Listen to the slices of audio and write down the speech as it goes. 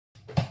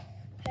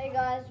Hey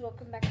guys,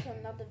 welcome back to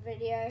another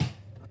video.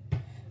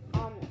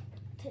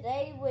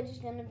 Today we're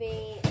just gonna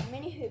be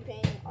mini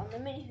hooping on the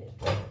mini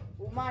hoop.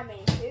 Well, my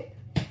mini hoop.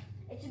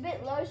 It's a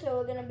bit low, so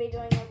we're gonna be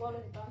doing a lot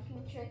of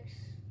dunking tricks,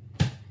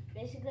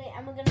 basically,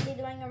 and we're gonna be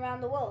doing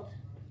around the world.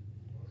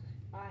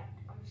 Alright,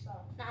 I'm gonna start.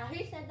 Nah,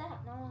 who said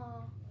that?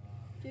 No.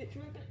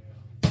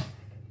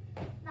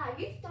 Nah,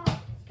 you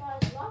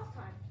started last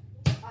time.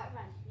 Alright,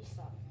 fine, you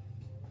start.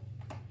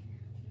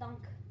 Dunk.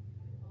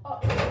 Oh,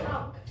 it's a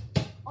dunk.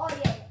 Oh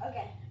yeah,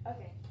 okay.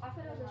 I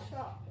thought it was a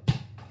shot.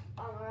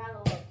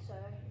 Around the world. So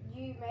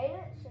you made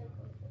it. So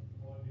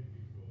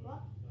what?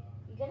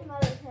 You get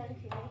another turn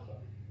if you make it.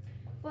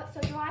 But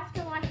so do I have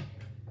to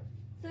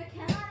so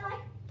can I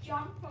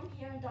jump from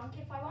here and dunk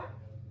if I want?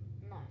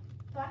 No.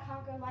 So I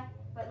can't go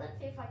wait, let's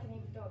see if I can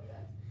even do it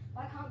first.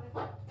 I can't go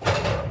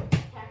okay,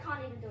 I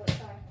can't even do it,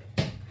 sorry.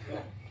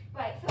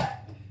 Wait, so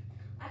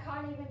I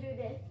can't even do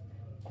this.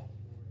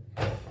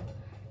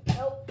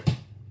 Nope.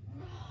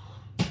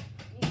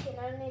 You can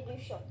only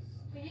do shots.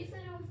 But you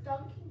said it was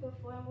dunking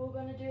before and we were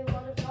going to do a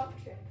lot of dunk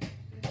tricks.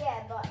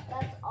 Yeah, but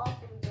that's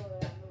after we go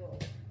around the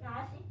world. No,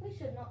 I think we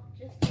should not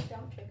just do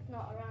dunk tricks,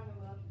 not around the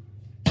world.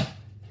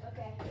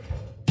 Okay.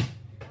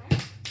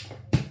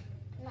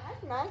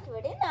 Nice,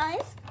 really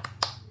nice.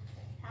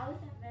 How is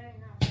that very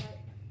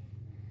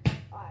nice?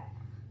 Alright.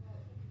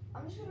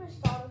 I'm just gonna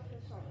start off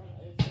with something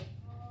easy.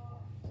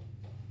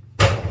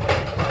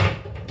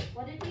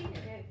 What did you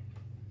do?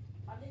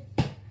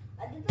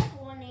 I did like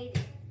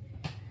 180.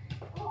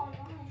 Oh, nice.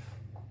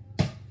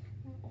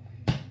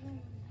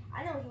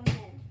 I know it's one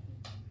hand.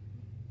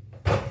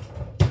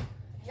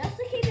 Just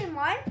to keep in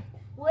mind,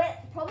 we're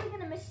probably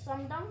gonna miss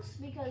some dunks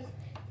because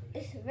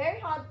it's very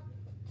hard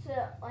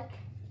to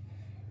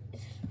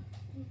it's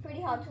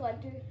pretty hard to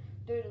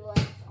do the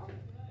legs on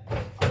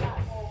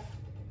that ball.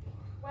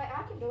 Wait,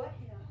 I can do it.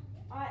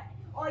 Alright.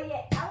 Oh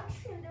yeah, Alex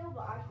can do it,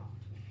 but I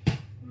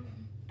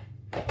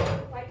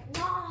can't. Wait,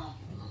 no.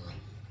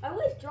 I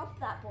always drop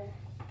that ball.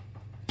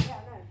 Yeah, I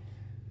know.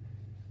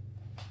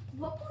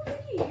 What ball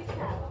did you use,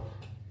 Cal?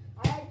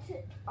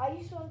 I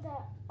used to have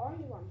that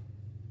orange one.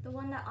 The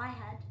one that I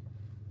had.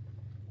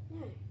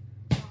 No.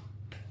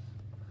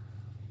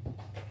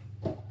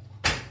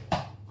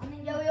 I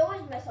mean, Yeah, we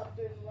always mess up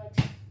doing the legs.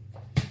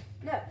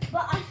 No,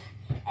 but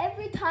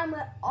every time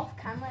we're off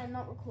camera and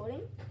not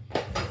recording,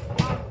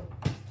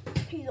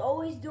 he's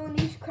always doing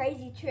these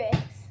crazy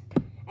tricks,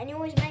 and he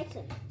always makes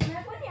them.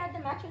 remember when you had the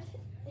mattress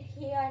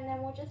here and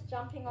then we're just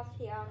jumping off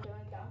here and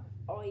doing that?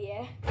 Oh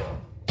yeah,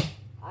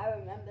 I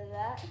remember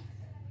that.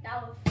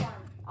 That was fun.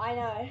 I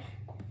know.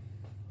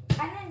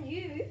 And then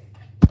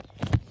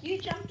you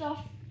jumped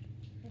off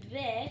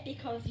there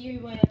because you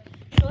were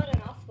short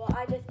enough, but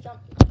I just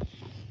jumped.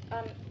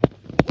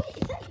 Wait,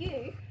 is that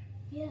you?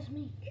 Yes,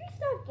 me. You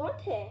still have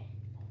blonde hair.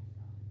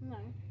 No.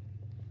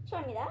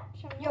 Show me that.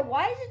 Show me Yeah, that.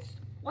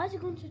 why is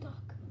it going so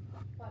dark?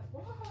 Wait,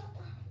 what?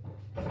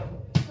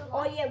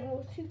 Oh yeah, we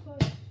were too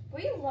close. Were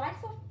your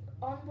lights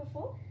on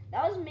before?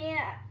 That was me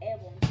at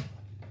Airborne.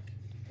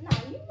 No,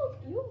 you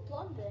were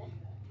blonde there.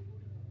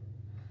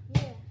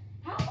 Yeah.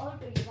 How old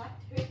were you? Like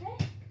 2 there?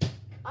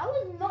 I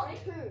was not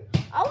 2.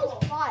 I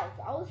was 5.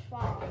 I was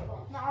 5.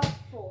 No, I was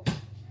 4.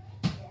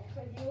 Yeah,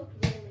 because you look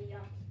really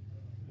young.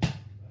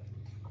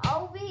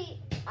 I'll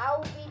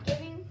be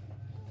giving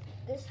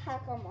this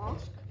hacker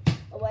mask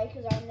away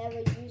because I'll never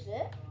use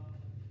it.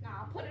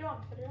 Nah, put it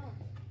on. Put it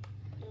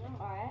on.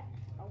 Alright,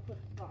 I'll put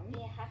it on.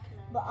 Yeah, hack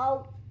now. But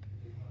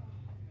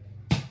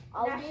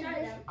Now show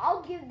them.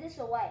 I'll give this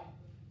away.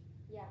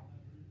 Yeah.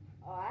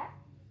 Alright.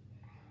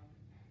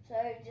 So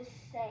just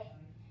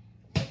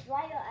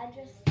write your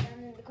address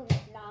down in the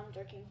comments. Nah, I'm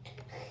joking.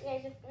 Yeah,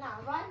 just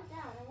write it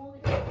down and we'll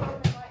do it.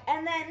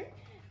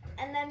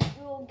 And then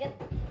we'll get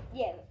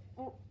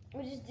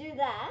we'll just do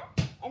that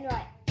and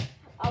write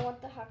I want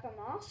the hacker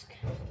mask.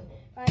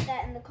 Write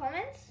that in the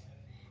comments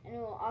and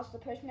we'll ask the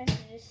postman to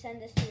just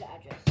send us to the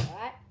address,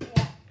 alright?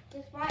 Yeah.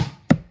 Just write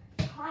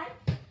type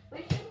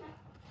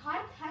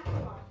hacker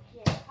mask.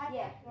 Yeah. Type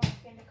hacker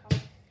mask in the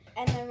comments.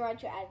 And then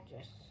write your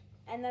address.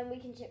 And then we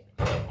can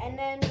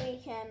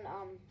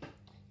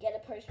get a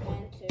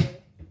postman to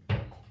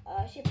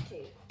ship it to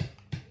you.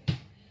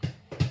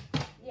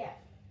 Yeah.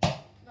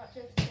 Not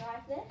just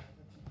drive there.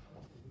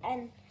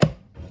 And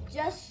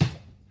just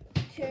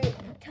to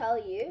tell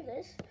you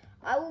this,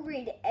 I will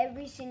read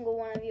every single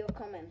one of your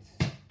comments.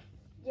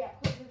 Yeah,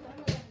 because there's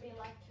only going to be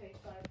like 2,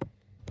 so.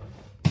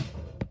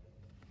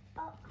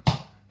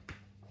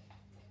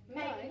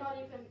 Maybe not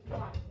even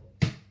 1.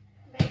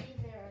 Maybe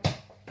 0.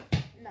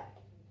 No.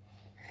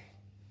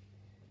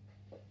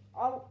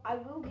 I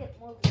will get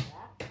more than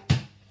that.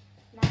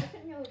 Now I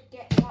think you'll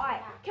get 1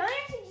 Alright, back. can we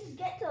actually just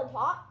get to the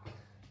part?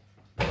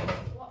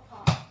 What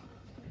part?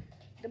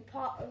 The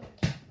part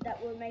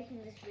that we're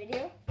making this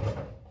video.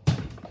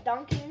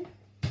 Dunking.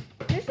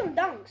 Do some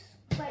dunks.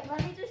 Wait,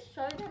 let me just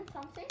show them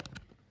something.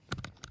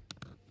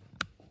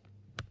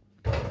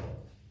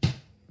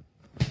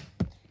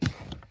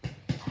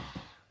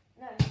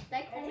 No,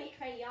 they call me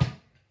Trey Young.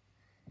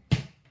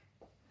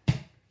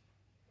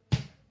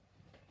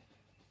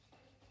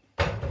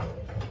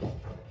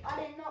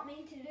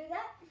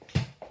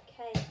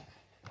 Okay.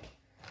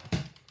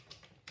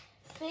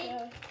 See,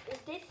 So-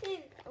 this is,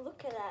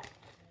 look at that.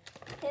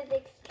 It says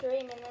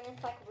extreme and then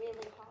it's like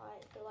really high.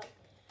 So like,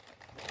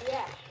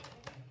 Yeah.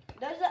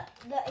 Those are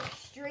the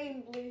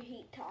extreme blue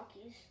heat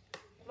Takis.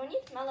 when you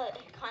smell it,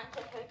 it kind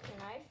of hurts your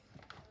nose.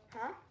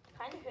 Huh?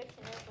 Kind of hurts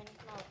your nose when you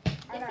smell it.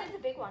 I know. This is a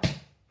big one.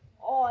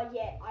 Oh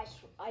yeah,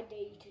 I dare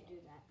you to do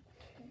that.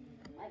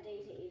 I dare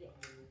you to eat it.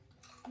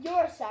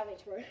 You're a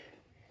savage, bro.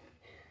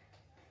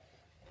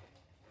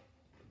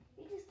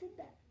 You just did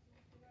that.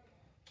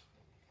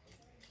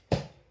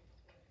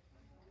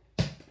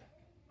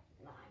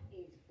 Nah,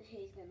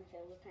 he's gonna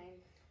feel the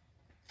pain.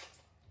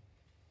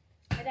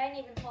 It ain't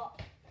even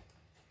hot.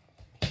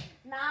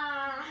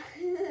 Nah.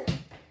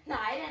 No,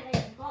 it ain't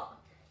even hot.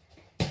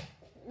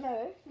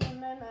 No.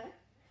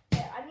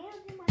 Yeah, I need to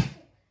do my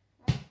thing.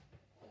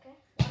 Okay.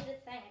 I'm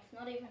just saying, it's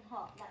not even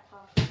hot, that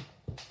part.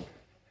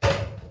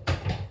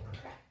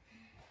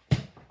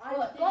 I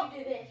What, did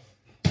you do this?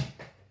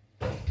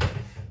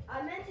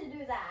 I meant to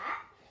do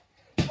that,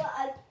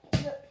 but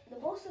the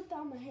ball slipped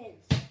down my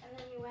hands. And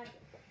then you went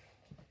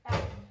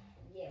back.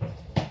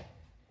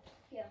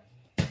 Yeah.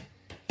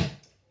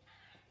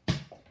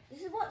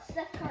 This is what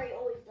Steph Curry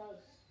always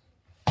does.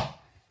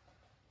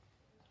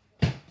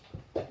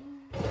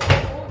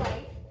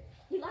 Always.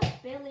 He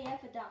like barely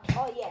ever dunk.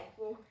 Oh yeah,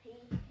 well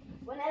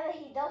whenever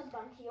he does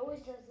dunk, he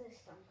always does this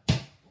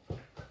dunk.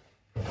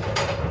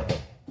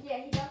 Yeah,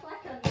 he does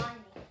like a 90.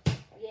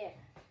 Yeah.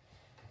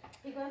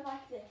 He goes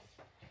like this.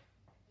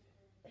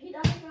 He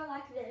doesn't go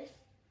like this.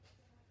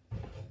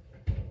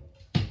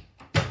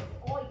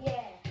 Oh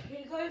yeah.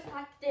 He goes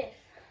like this.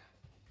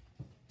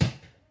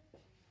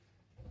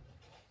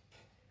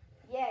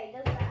 Yeah, he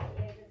does that.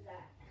 Yeah, he does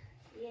that.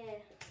 Yeah.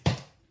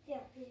 Yeah.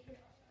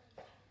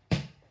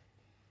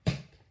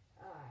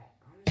 Alright,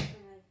 I'm just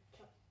gonna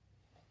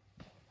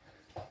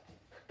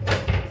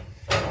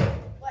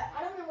wait,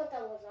 I don't know what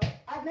that was.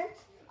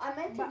 I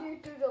meant to do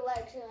through the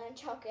legs and then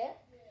chuck it,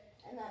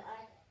 and then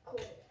I caught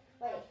it.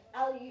 Wait,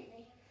 alley-oop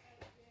me.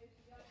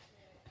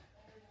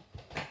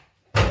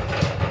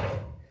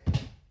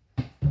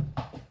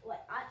 Wait,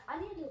 I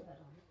need to do that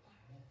on.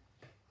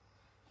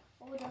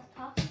 Oh, does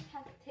Papi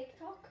have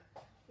TikTok?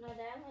 No,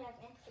 they only have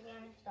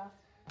Instagram and stuff.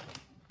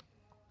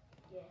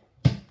 Yeah.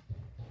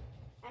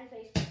 And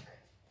Facebook.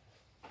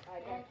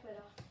 Alright, And go.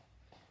 Twitter.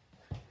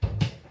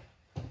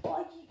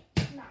 Oh,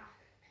 nah.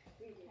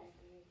 Read it.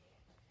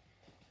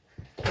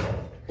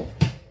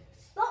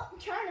 Stop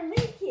trying to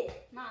make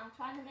it. No, I'm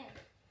trying to make.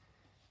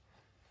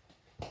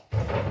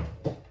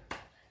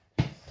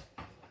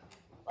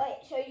 Wait,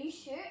 so you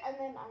shoot and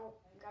then I'll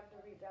grab the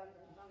rebound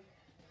and dunk.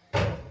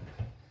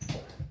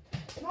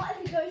 Not if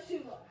it goes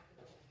too low.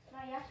 No,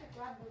 you have to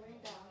grab the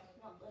rebound,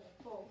 not let it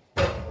fall.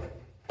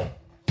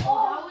 Oh,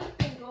 that would have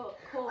been good.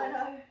 Cool. I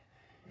know.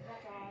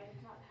 That's alright,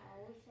 it's not how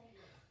we say.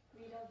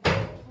 Read over.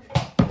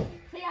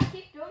 See, I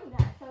keep doing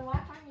that, so why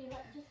can't you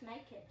just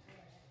make it?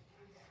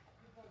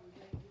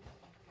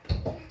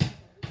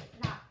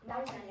 Nah, That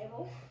was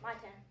unable. my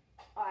turn.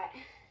 Alright.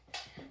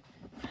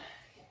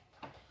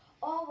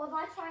 Oh, was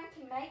I trying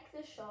to make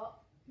the shot?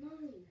 No.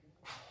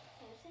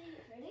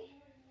 Ready?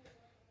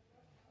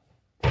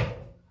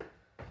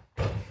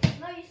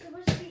 No, you're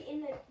supposed to be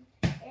in the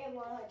air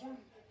while I jump.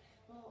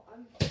 Well,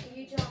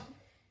 You jump.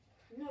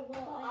 no, Oh,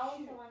 well, I I was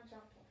shoot. the one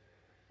jumping.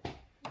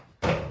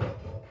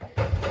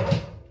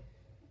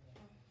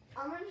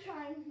 I'm gonna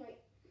try and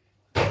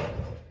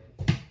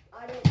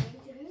I didn't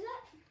mean to do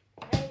that.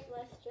 Wait,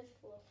 let's just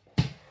look.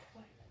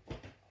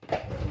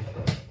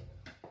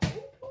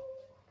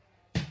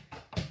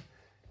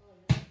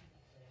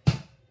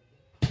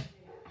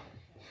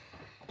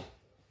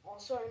 Oh,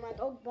 sorry, my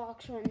dog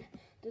barks when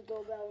the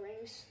doorbell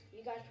rings.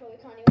 You guys probably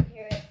can't even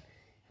hear it.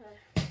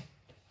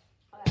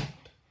 Alright.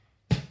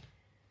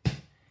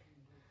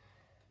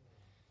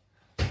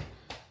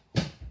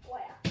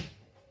 Wait,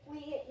 we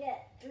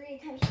get 3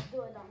 attempts to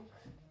do a dunk.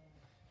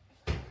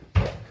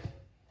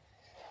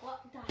 What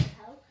the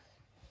hell?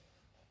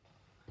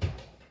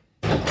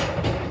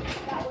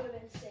 That would have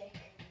been sick.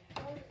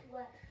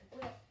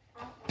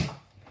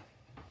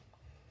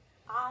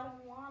 I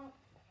don't want.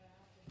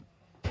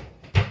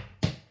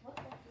 What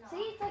the? No. See,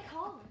 it's like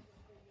hard.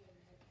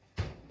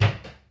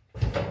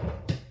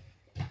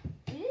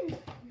 You didn't.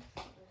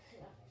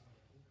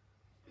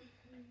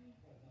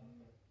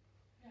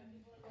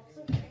 That's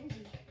so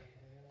crazy.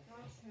 No,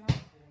 it's not.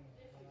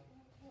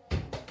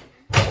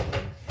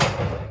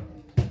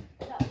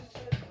 That was so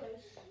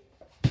close.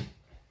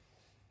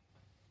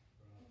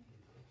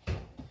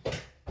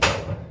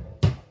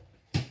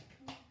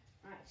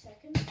 Alright,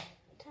 second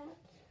attempt.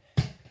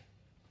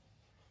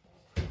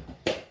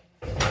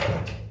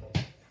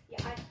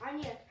 Yeah, I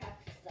need to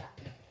practice that.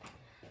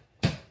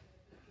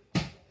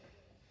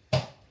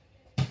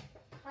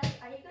 Honey,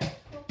 are you going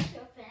to talk to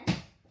your fans?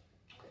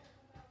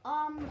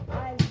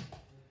 I've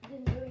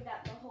been doing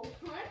that the whole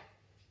time.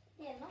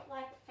 Yeah, not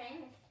like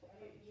famous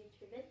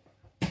YouTubers.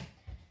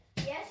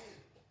 Yes.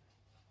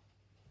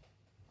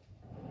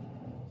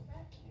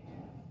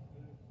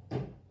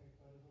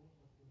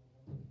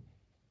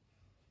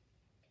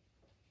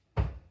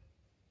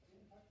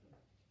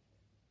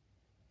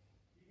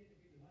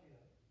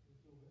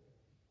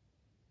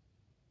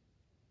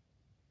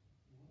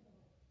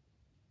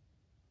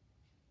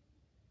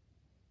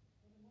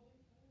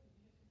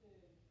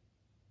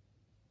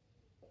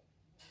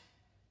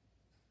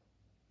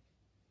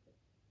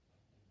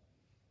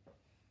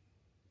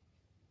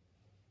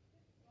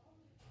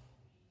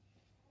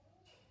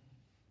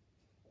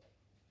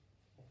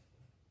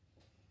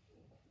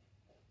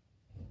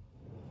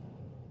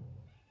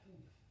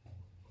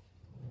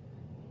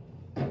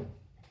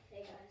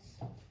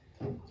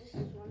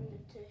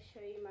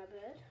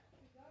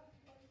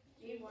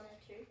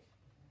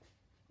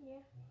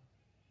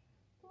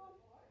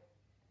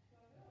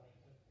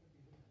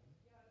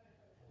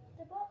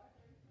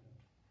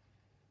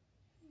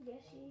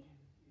 she?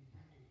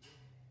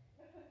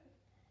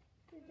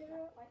 Pick it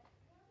up. Wait.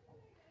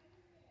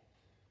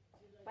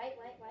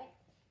 Right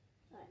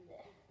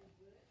there.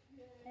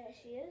 There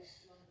she is.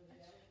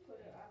 Let's put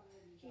her up.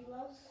 She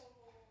loves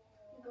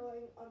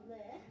going on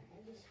there and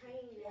just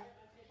hanging there.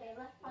 Okay,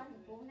 let's find the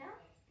ball now.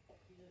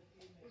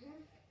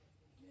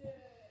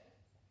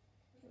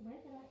 Where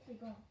did it actually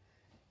go?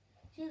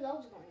 She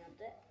loves going up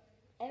there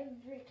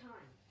every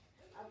time.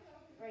 I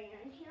bring her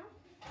in here.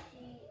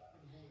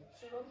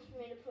 She wants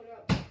me to put her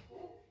up.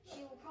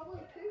 She will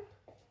probably poop,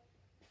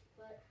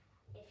 but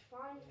it's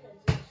fine because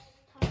there's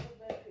tons of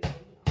bird poop in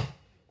here.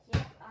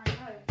 Yes, I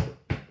know.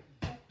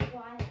 That's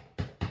why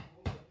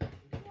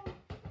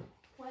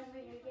when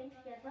we move in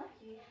together,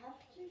 you have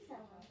to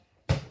sell them.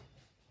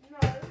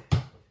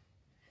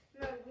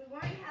 No, we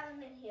won't have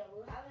them in here.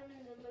 We'll have them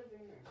in the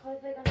living room. Because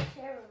they're going to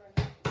share a room.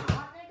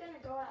 Aren't they going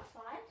to go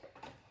outside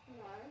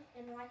No.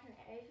 in like an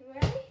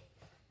aviary?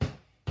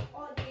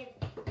 Oh,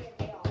 yeah,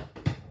 they are.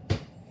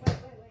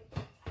 Wait.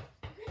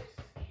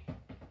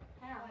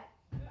 How?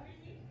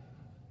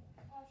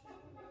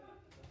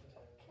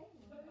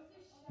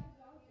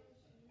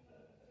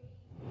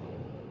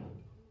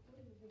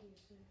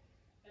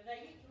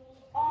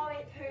 Oh,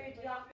 it pooed.